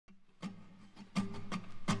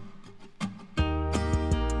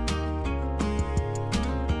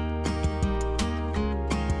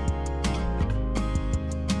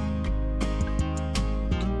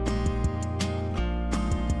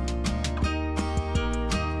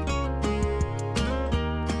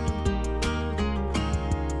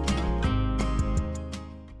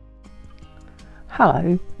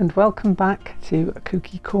Hello and welcome back to a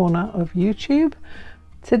Kooky corner of YouTube.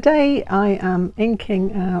 Today I am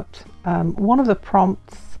inking out one of the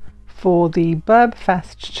prompts for the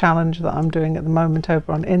Burbfest challenge that I'm doing at the moment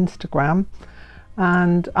over on Instagram,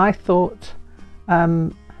 and I thought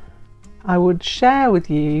I would share with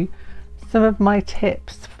you some of my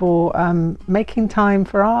tips for making time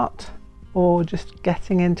for art, or just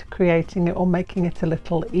getting into creating it, or making it a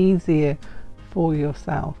little easier for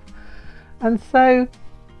yourself. And so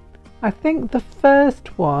I think the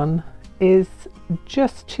first one is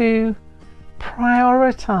just to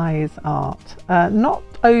prioritize art, not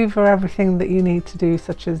over everything that you need to do,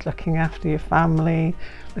 such as looking after your family,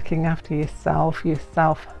 looking after yourself, your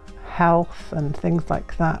self-health and things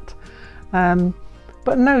like that.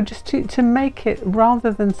 But no, just to make it,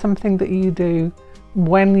 rather than something that you do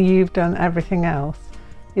when you've done everything else,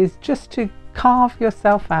 is just to carve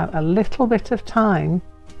yourself out a little bit of time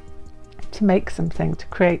to make something, to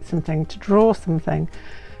create something, to draw something,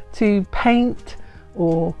 to paint,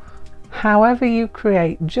 or however you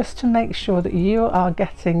create, just to make sure that you are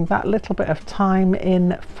getting that little bit of time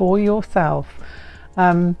in for yourself.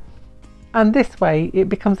 And this way it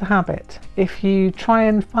becomes a habit. If you try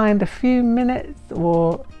and find a few minutes,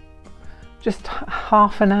 or just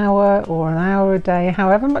half an hour or an hour a day,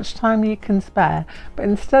 however much time you can spare, but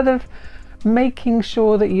instead of making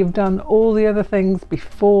sure that you've done all the other things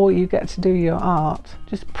before you get to do your art,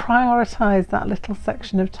 just prioritize that little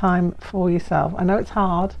section of time for yourself. I know it's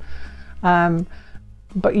hard,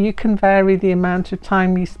 but you can vary the amount of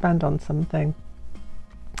time you spend on something.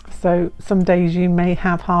 So some days you may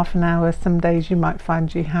have half an hour, some days you might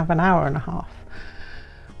find you have an hour and a half.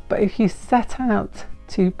 But if you set out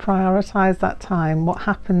to prioritize that time, what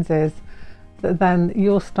happens is that then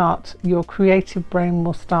your creative brain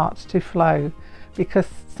will start to flow, because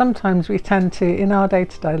sometimes we tend to, in our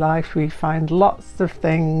day-to-day life, we find lots of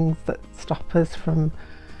things that stop us from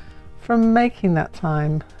making that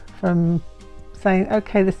time, from saying,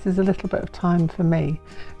 okay, this is a little bit of time for me.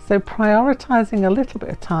 So prioritizing a little bit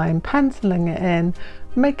of time, penciling it in,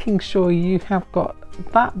 making sure you have got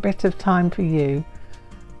that bit of time for you,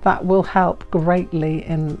 that will help greatly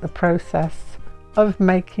in the process of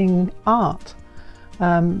making art,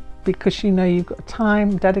 because you know you've got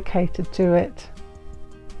time dedicated to it.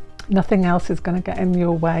 Nothing else is going to get in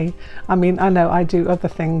your way. I mean, I know I do other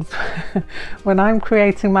things. When I'm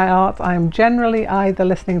creating my art, I'm generally either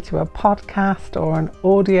listening to a podcast or an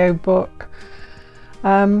audio book,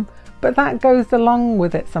 but that goes along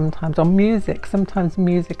with it sometimes, or music. Sometimes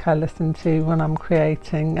music I listen to when I'm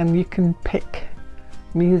creating, and you can pick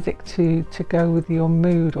music to go with your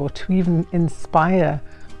mood, or to even inspire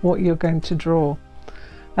what you're going to draw.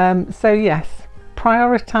 So yes,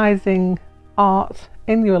 prioritizing art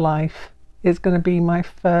in your life is going to be my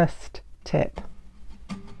first tip.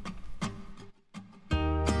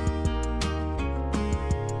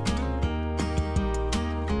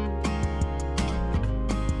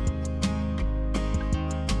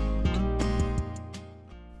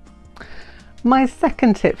 My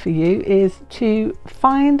second tip for you is to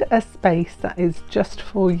find a space that is just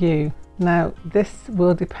for you. Now, this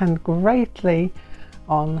will depend greatly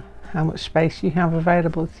on how much space you have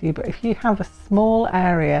available to you, but if you have a small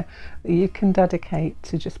area that you can dedicate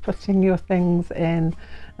to just putting your things in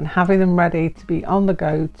and having them ready to be on the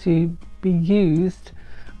go, to be used,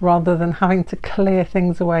 rather than having to clear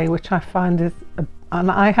things away, which I find is,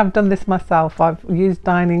 and I have done this myself, I've used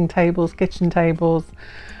dining tables, kitchen tables,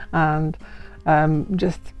 and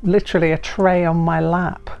just literally a tray on my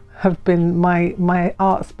lap have been my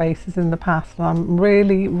art spaces in the past, and I'm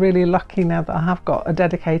really lucky now that I have got a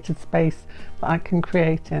dedicated space that I can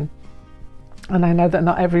create in. And I know that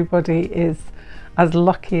not everybody is as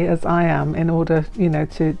lucky as I am in order, you know,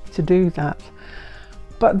 to do that,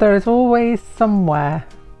 but there is always somewhere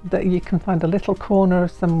that you can find a little corner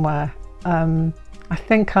of somewhere. I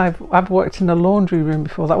think I've worked in a laundry room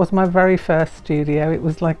before. That was my very first studio. It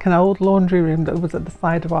was like an old laundry room that was at the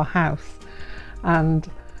side of our house, and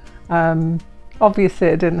obviously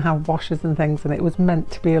it didn't have washers and things, and it was meant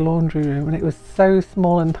to be a laundry room, and it was so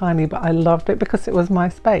small and tiny, but I loved it because it was my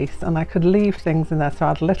space and I could leave things in there. So I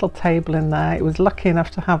had a little table in there. It was lucky enough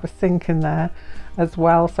to have a sink in there as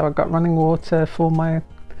well, so I got running water for my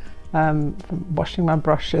washing my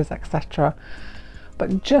brushes, etc.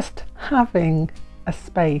 But just having a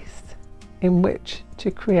space in which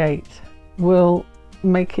to create will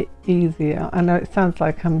make it easier. I know it sounds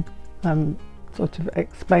like I'm sort of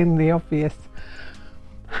explaining the obvious.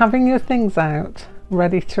 Having your things out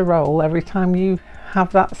ready to roll every time you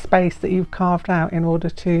have that space that you've carved out in order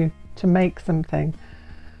to make something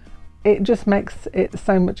it just makes it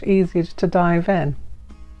so much easier to dive in.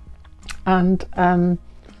 And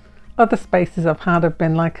other spaces I've had have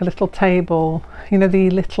been like a little table, you know, the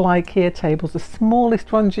little IKEA tables, the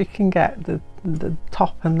smallest ones you can get, the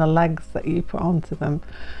top and the legs that you put onto them.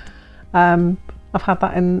 I've had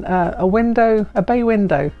that in a window, a bay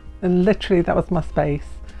window, and literally that was my space.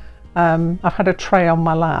 I've had a tray on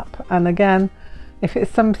my lap, and again, if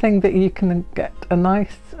it's something that you can get a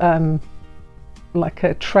nice like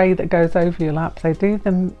a tray that goes over your lap, they do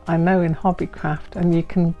them, I know, in Hobbycraft, and you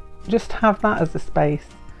can just have that as a space.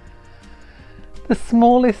 The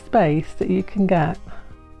smallest space that you can get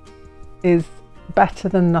is better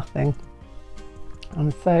than nothing,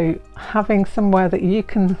 and so having somewhere that you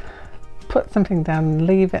can put something down and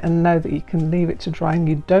leave it and know that you can leave it to dry and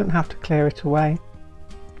you don't have to clear it away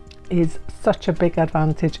is such a big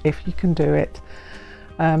advantage if you can do it.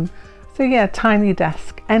 So yeah, tiny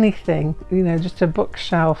desk, anything, you know, just a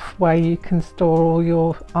bookshelf where you can store all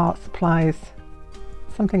your art supplies,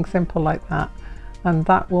 something simple like that, and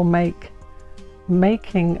that will make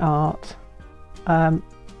making art a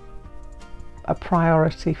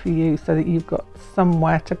priority for you, so that you've got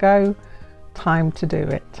somewhere to go, time to do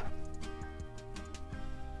it.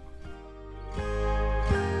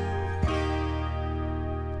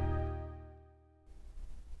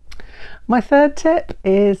 My third tip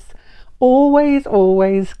is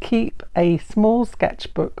always keep a small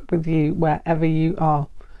sketchbook with you wherever you are.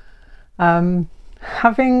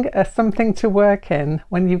 Having something to work in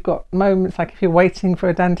when you've got moments, like if you're waiting for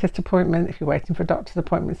a dentist appointment, if you're waiting for a doctor's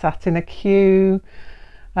appointment, sat in a queue,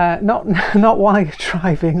 not while you're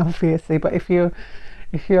driving obviously, but if you're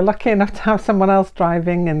lucky enough to have someone else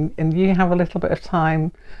driving and you have a little bit of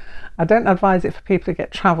time. I don't advise it for people who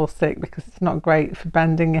get travel sick, because it's not great for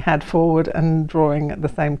bending your head forward and drawing at the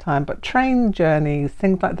same time, but train journeys,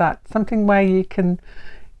 things like that, something where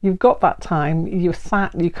you've got that time, you're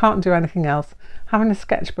sat, you can't do anything else, having a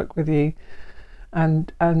sketchbook with you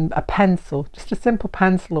and a pencil, just a simple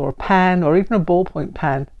pencil or a pen or even a ballpoint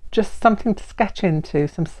pen, just something to sketch into,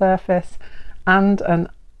 some surface and an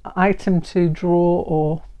item to draw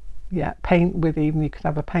or paint with. Even you could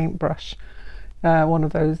have a paintbrush, one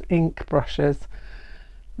of those ink brushes,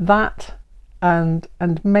 that and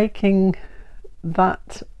making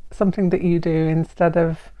that something that you do instead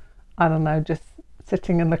of, I don't know, just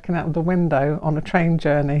sitting and looking out the window on a train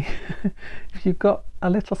journey. If you've got a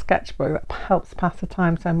little sketchbook, that helps pass the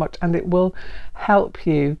time so much, and it will help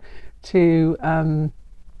you to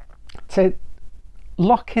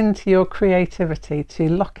lock into your creativity, to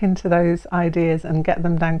lock into those ideas and get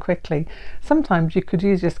them down quickly. Sometimes you could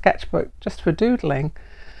use your sketchbook just for doodling.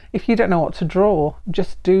 If you don't know what to draw,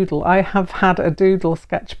 just doodle. I have had a doodle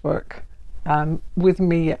sketchbook with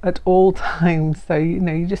me at all times, so you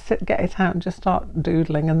know, you just get it out and just start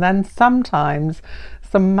doodling, and then sometimes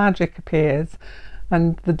some magic appears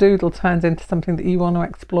and the doodle turns into something that you want to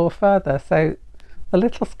explore further. So the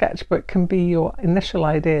little sketchbook can be your initial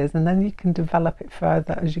ideas, and then you can develop it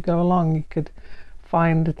further as you go along. You could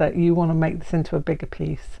find that you want to make this into a bigger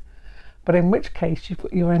piece, but in which case you've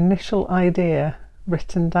got your initial idea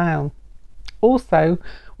written down. Also,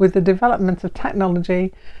 with the development of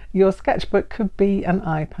technology, your sketchbook could be an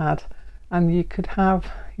iPad, and you could have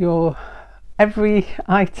your every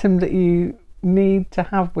item that you need to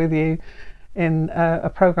have with you in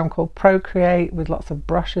a program called Procreate, with lots of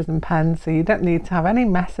brushes and pens, so you don't need to have any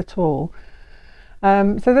mess at all.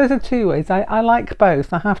 So those are two ways. I like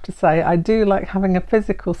both. I have to say, I do like having a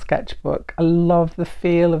physical sketchbook. I love the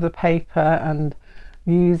feel of the paper and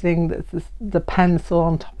using the pencil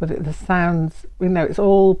on top of it, the sounds, you know, it's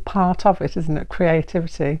all part of it, isn't it,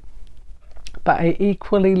 creativity. But I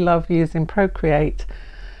equally love using Procreate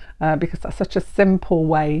because that's such a simple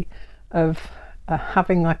way of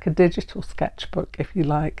having like a digital sketchbook, if you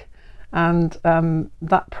like, and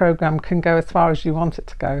that program can go as far as you want it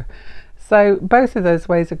to go. So both of those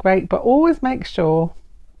ways are great, but always make sure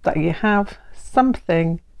that you have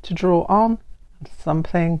something to draw on and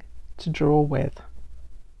something to draw with.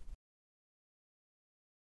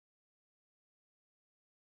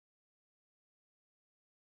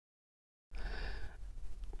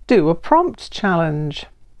 Do a prompt challenge.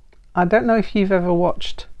 I don't know if you've ever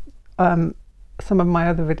watched some of my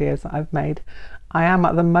other videos that I've made. I am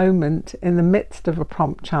at the moment in the midst of a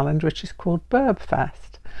prompt challenge which is called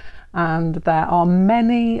Burbfest, and there are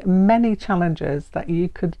many challenges that you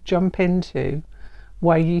could jump into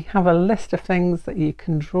where you have a list of things that you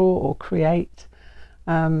can draw or create,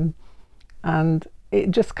 and it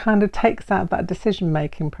just kind of takes out that decision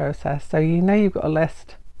making process. So you know you've got a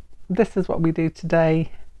list, this is what we do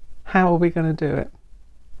today, how are we going to do it?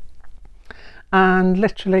 And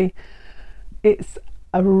literally it's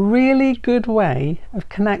a really good way of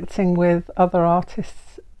connecting with other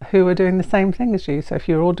artists who are doing the same thing as you. So if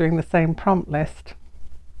you're all doing the same prompt list,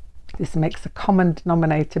 this makes a common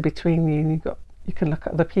denominator between you. You can look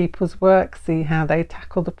at other people's work, see how they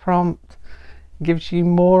tackle the prompt, gives you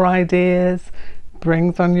more ideas,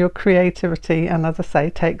 brings on your creativity, and as I say,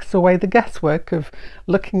 takes away the guesswork of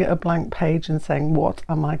looking at a blank page and saying, what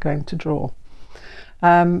am I going to draw?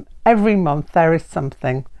 Every month there is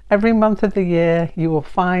something. Every month of the year you will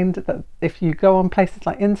find that if you go on places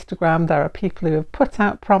like Instagram, there are people who have put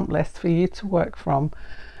out prompt lists for you to work from,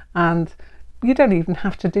 and you don't even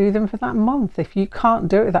have to do them for that month. If you can't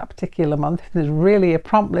do it that particular month, if there's really a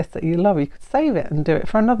prompt list that you love, you could save it and do it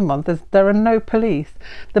for another month. There are no police.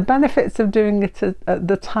 The benefits of doing it at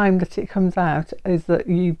the time that it comes out is that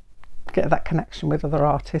you get that connection with other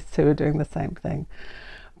artists who are doing the same thing.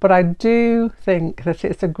 But I do think that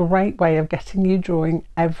it's a great way of getting you drawing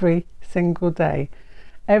every single day.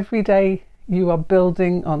 Every day you are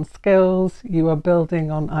building on skills, you are building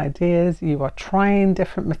on ideas, you are trying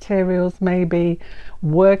different materials, maybe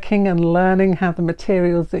working and learning how the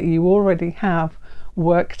materials that you already have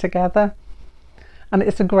work together. And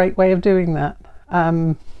it's a great way of doing that.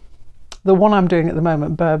 The one I'm doing at the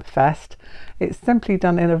moment, Burb Fest, it's simply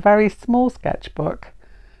done in a very small sketchbook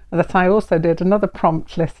that I also did another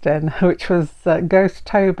prompt list in, which was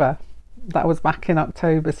Ghosttober. That was back in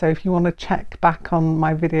October, so if you want to check back on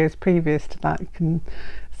my videos previous to that, you can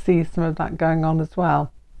see some of that going on as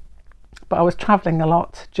well. But I was travelling a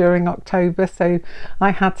lot during October, so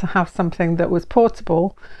I had to have something that was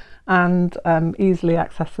portable and easily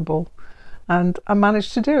accessible, and I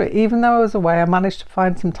managed to do it. Even though I was away, I managed to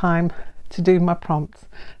find some time to do my prompts.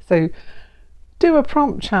 So do a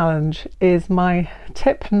prompt challenge is my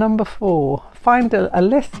tip number 4. Find a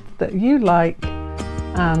list that you like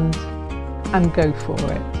and go for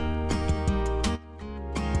it.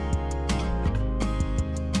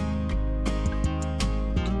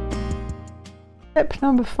 Tip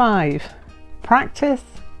number 5, practice,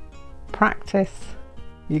 practice,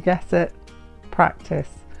 you guess it, practice.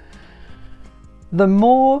 The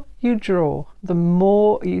more you draw, the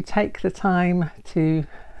more you take the time to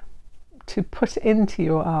put into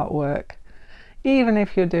your artwork, even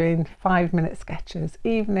if you're doing 5-minute sketches,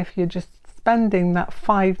 even if you're just spending that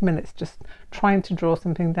 5 minutes just trying to draw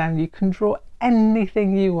something down, you can draw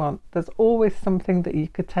anything you want. There's always something that you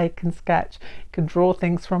could take and sketch. You can draw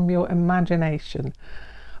things from your imagination,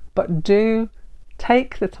 but do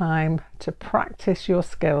take the time to practice your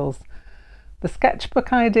skills. The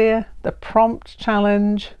sketchbook idea, the prompt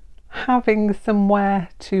challenge, having somewhere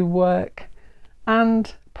to work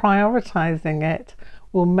and prioritizing it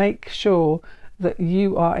will make sure that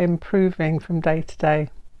you are improving from day to day.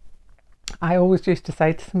 I always used to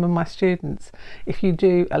say to some of my students, if you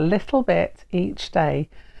do a little bit each day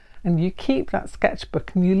and you keep that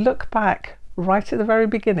sketchbook and you look back right at the very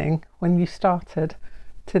beginning when you started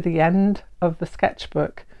to the end of the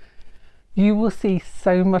sketchbook, you will see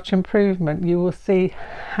so much improvement. You will see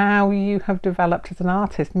how you have developed as an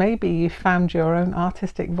artist. Maybe you found your own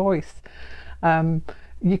artistic voice.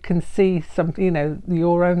 You can see some,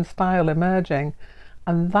 your own style emerging.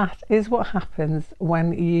 And that is what happens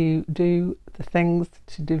when you do the things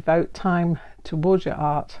to devote time towards your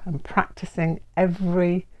art and practicing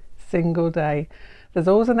every single day. There's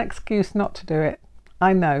always an excuse not to do it.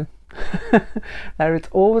 I know. There is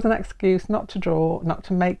always an excuse not to draw, not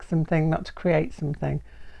to make something, not to create something.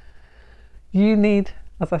 You need,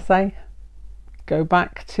 as I say, go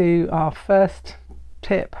back to our first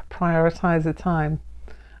tip, prioritize the time.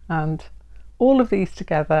 And all of these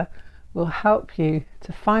together will help you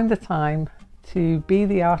to find the time to be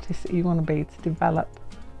the artist that you want to be, to develop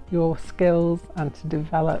your skills and to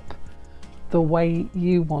develop the way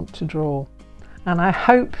you want to draw. And I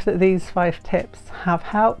hope that these 5 tips have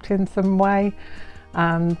helped in some way,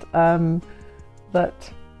 and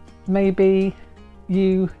that maybe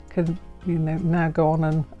you can now go on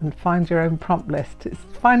and find your own prompt list. It's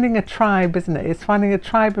finding a tribe, isn't it? It's finding a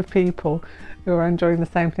tribe of people who are enjoying the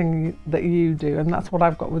same thing that you do, and that's what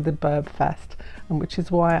I've got with the Burb Fest, and which is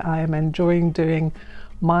why I am enjoying doing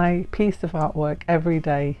my piece of artwork every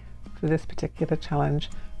day for this particular challenge,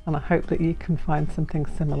 and I hope that you can find something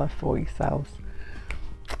similar for yourselves.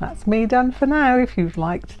 That's me done for now. If you've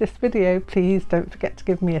liked this video, please don't forget to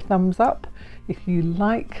give me a thumbs up. If you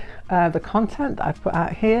like the content that I've put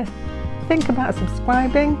out here, think about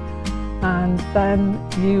subscribing, and then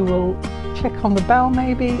you will click on the bell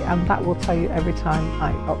maybe, and that will tell you every time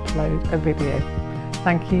I upload a video.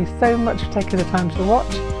 Thank you so much for taking the time to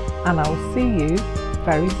watch, and I will see you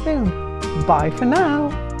very soon. Bye for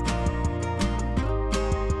now.